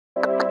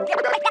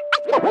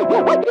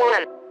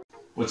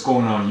What's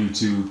going on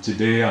YouTube?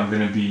 Today I'm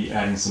going to be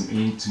adding some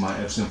ink to my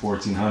EPSON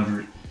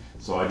 1400.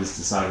 So I just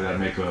decided I'd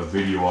make a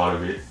video out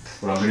of it.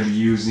 What I'm going to be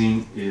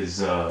using is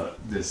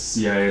this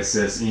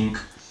CISS ink.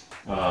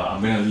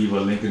 I'm going to leave a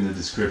link in the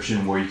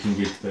description where you can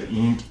get the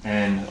ink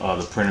and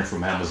the printer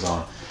from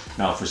Amazon.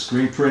 Now for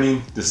screen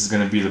printing, this is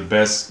going to be the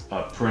best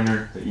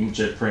printer, the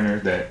inkjet printer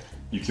that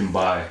you can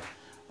buy.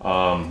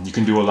 You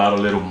can do a lot of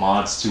little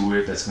mods to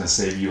it that's going to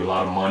save you a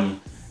lot of money,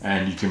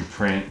 and you can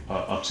print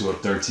up to a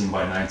 13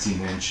 by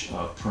 19 inch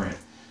print.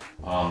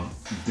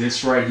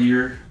 This right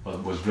here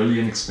was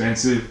really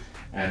inexpensive,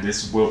 and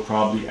this will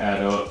probably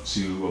add up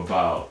to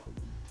about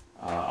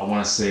I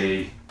want to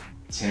say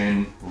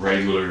 10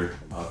 regular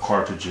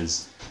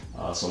cartridges.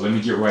 So let me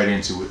get right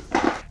into it.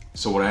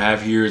 So what I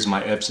have here is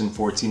my EPSON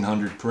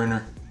 1400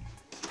 printer,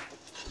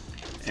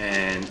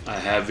 and I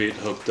have it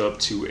hooked up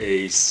to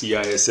a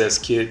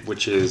CISS kit,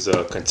 which is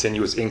a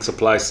continuous ink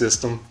supply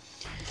system,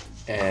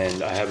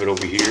 and I have it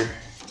over here.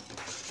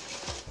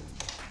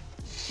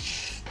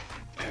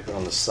 I have it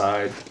on the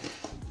side.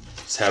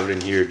 Just have it in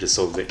here just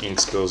so the ink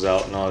spills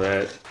out and all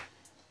that.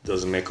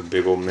 Doesn't make a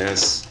big old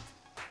mess.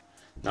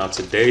 Now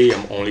today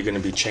I'm only going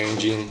to be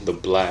changing the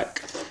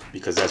black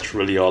because that's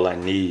really all I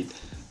need.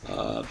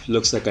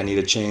 Looks like I need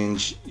to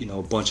change, you know,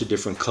 a bunch of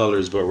different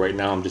colors, but right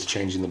now I'm just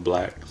changing the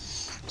black.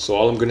 So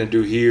all I'm going to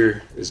do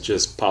here is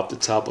just pop the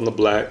top on the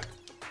black,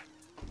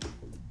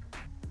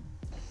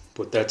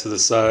 put that to the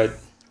side,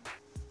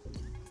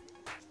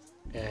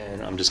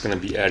 and I'm just going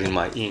to be adding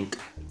my ink.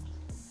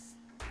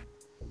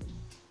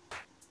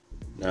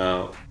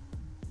 Now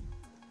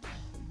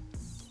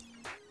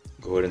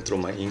go ahead and throw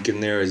my ink in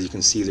there. As you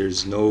can see,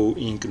 there's no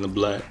ink in the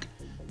black.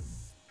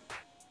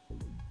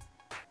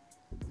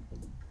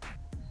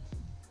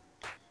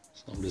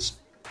 So I'm just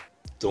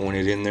throwing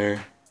it in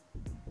there.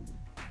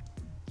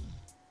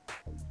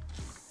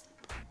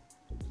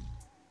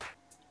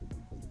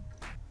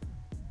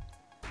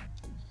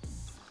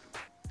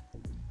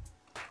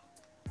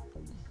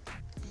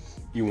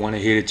 You want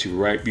to hit it to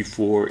right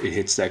before it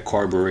hits that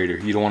carburetor.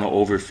 You don't want to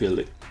overfill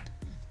it.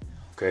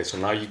 Okay, so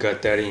now you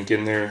got that ink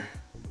in there.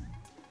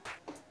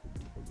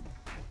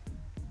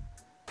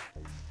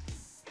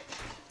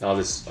 Now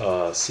this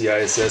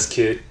CISS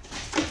kit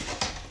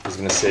is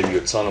going to save you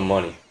a ton of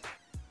money.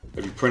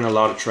 If you print a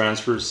lot of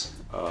transfers,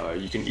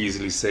 you can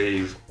easily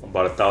save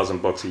about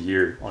 $1,000 a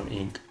year on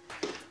ink.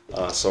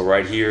 So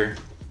right here,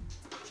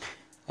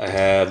 I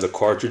have the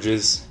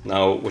cartridges.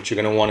 Now what you're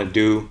going to want to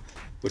do,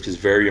 which is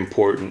very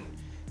important,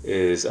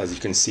 is, as you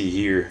can see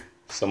here,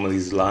 some of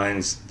these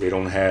lines, they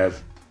don't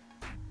have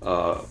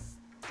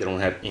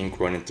ink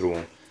running through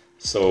them.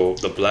 So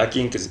the black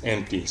ink is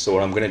empty. So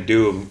what I'm gonna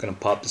do, I'm gonna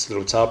pop this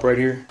little top right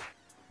here,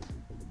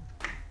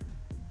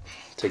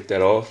 take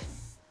that off,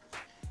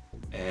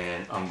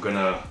 and I'm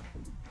gonna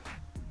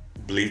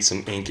bleed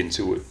some ink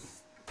into it.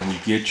 When you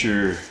get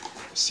your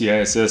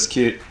CISS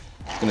kit,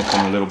 it's gonna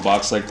come in a little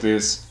box like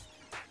this,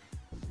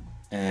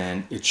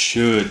 and it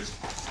should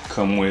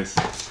come with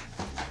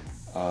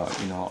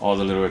you know, all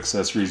the little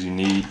accessories you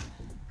need.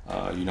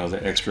 You know,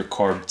 the extra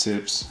carb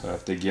tips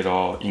if they get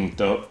all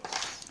inked up,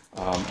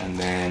 and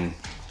then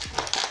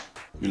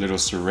your little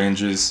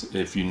syringes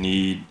if you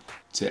need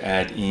to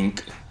add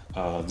ink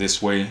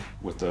this way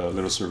with the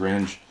little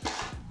syringe.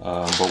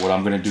 But what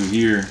I'm gonna do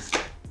here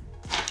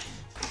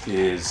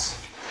is,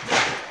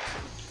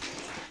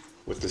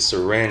 with the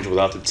syringe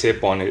without the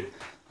tip on it,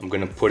 I'm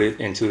gonna put it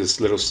into this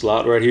little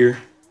slot right here,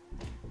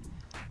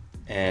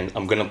 and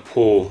I'm gonna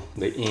pull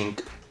the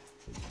ink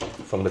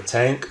from the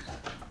tank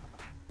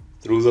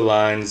through the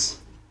lines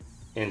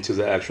into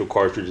the actual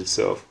cartridge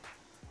itself.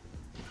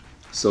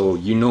 So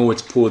you know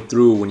it's pulled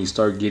through when you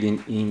start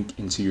getting ink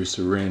into your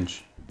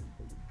syringe.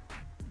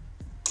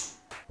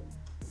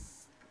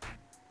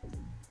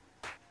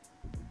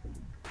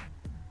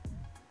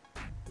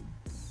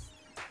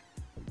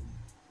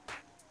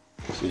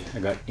 See, I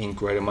got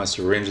ink right in my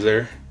syringe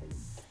there.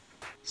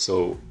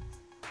 So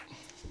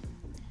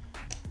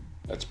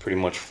that's pretty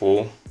much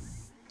full.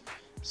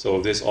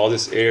 So all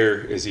this air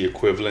is the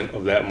equivalent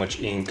of that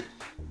much ink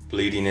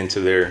bleeding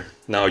into there.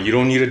 Now you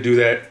don't need to do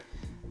that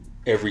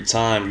every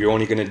time. You're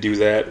only going to do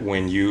that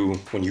when you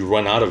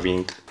run out of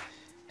ink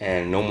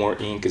and no more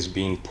ink is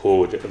being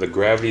pulled. The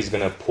gravity is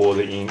going to pull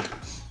the ink,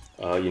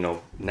 you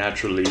know,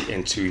 naturally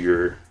into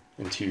your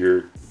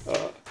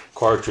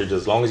cartridge,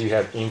 as long as you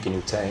have ink in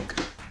your tank.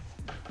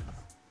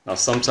 Now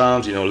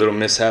sometimes, you know, a little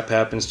mishap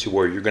happens to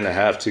where you're going to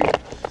have to,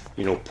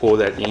 you know, pull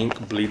that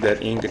ink, bleed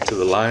that ink into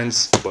the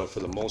lines, but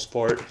for the most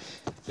part,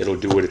 it'll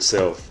do it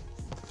itself.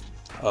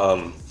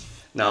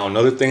 Now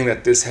another thing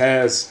that this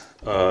has,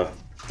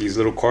 these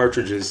little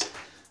cartridges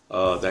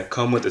that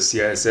come with the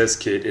CISS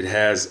kit, it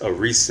has a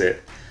reset.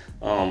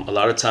 A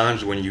lot of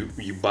times when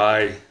you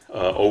buy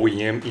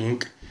OEM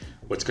ink,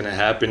 what's gonna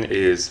happen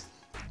is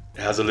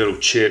it has a little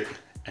chip,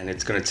 and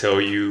it's gonna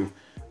tell you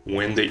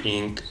when the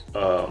ink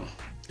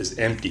is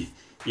empty.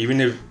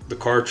 Even if the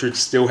cartridge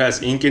still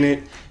has ink in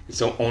it,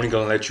 it's only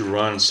gonna let you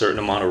run a certain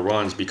amount of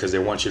runs because they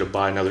want you to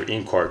buy another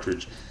ink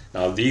cartridge.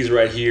 Now these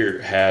right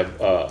here have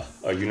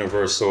a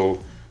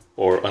universal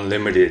or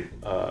unlimited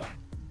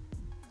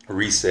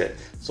reset,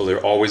 so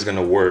they're always going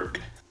to work.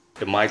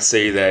 It might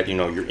say that, you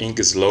know, your ink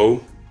is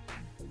low,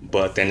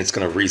 but then it's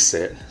going to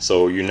reset,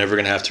 so you're never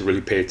going to have to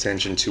really pay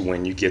attention to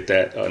when you get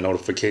that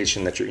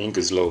notification that your ink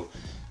is low.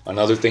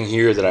 Another thing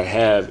here that I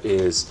have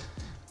is,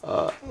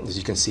 as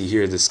you can see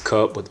here, this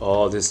cup with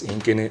all this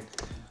ink in it.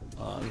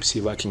 Let me see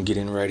if I can get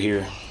in right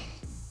here.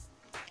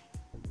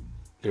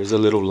 There's a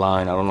little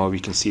line, I don't know if you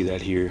can see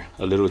that here,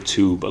 a little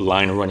tube, a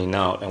line running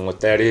out, and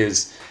what that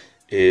is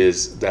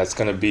that's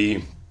going to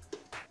be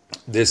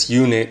this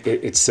unit.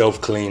 It self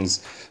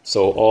cleans,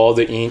 so all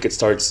the ink, it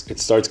starts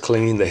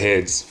cleaning the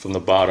heads from the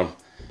bottom,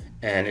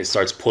 and it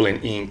starts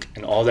pulling ink,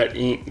 and all that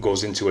ink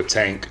goes into a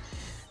tank.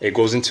 It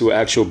goes into an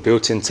actual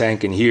built-in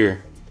tank in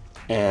here,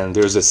 and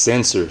there's a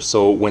sensor,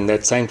 so when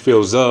that tank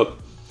fills up,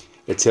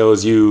 it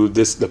tells you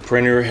the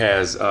printer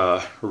has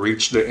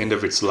reached the end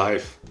of its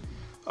life.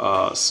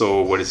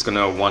 So what it's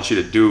gonna want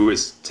you to do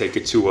is take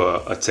it to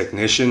a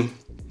technician,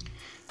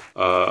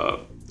 a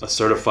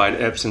certified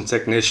EPSON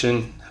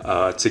technician,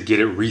 to get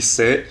it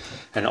reset.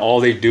 And all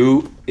they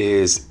do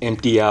is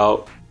empty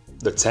out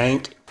the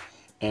tank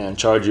and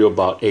charge you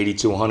about 80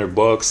 to 100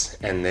 bucks,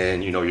 and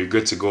then, you know, you're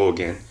good to go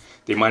again.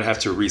 They might have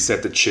to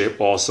reset the chip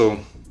also,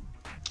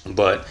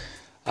 but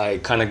I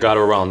kind of got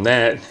around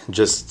that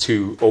just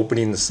to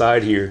opening the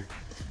side here.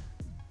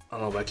 I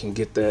don't know if I can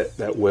get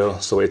that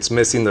well. So it's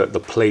missing the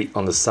plate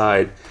on the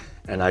side,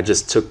 and I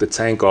just took the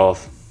tank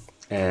off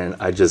and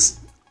I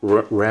just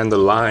ran the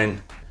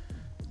line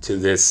to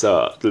this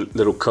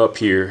little cup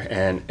here,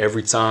 and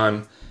every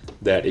time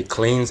that it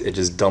cleans, it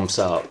just dumps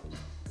out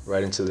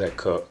right into that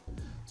cup.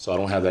 So I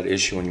don't have that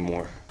issue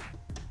anymore.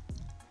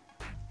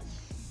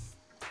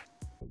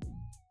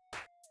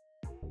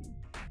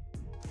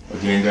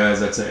 Again, guys,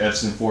 that's an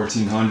EPSON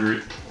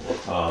 1400,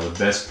 the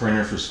best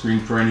printer for screen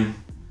printing.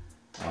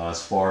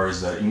 As far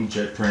as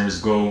inkjet printers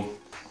go,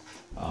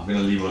 I'm going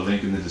to leave a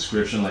link in the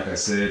description, like I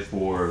said,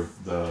 for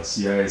the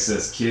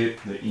CISS kit,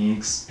 the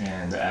inks,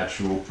 and the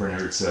actual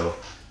printer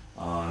itself.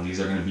 These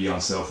are going to be on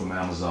sale from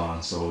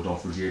Amazon, so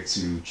don't forget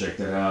to check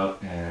that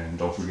out, and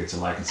don't forget to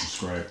like and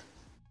subscribe.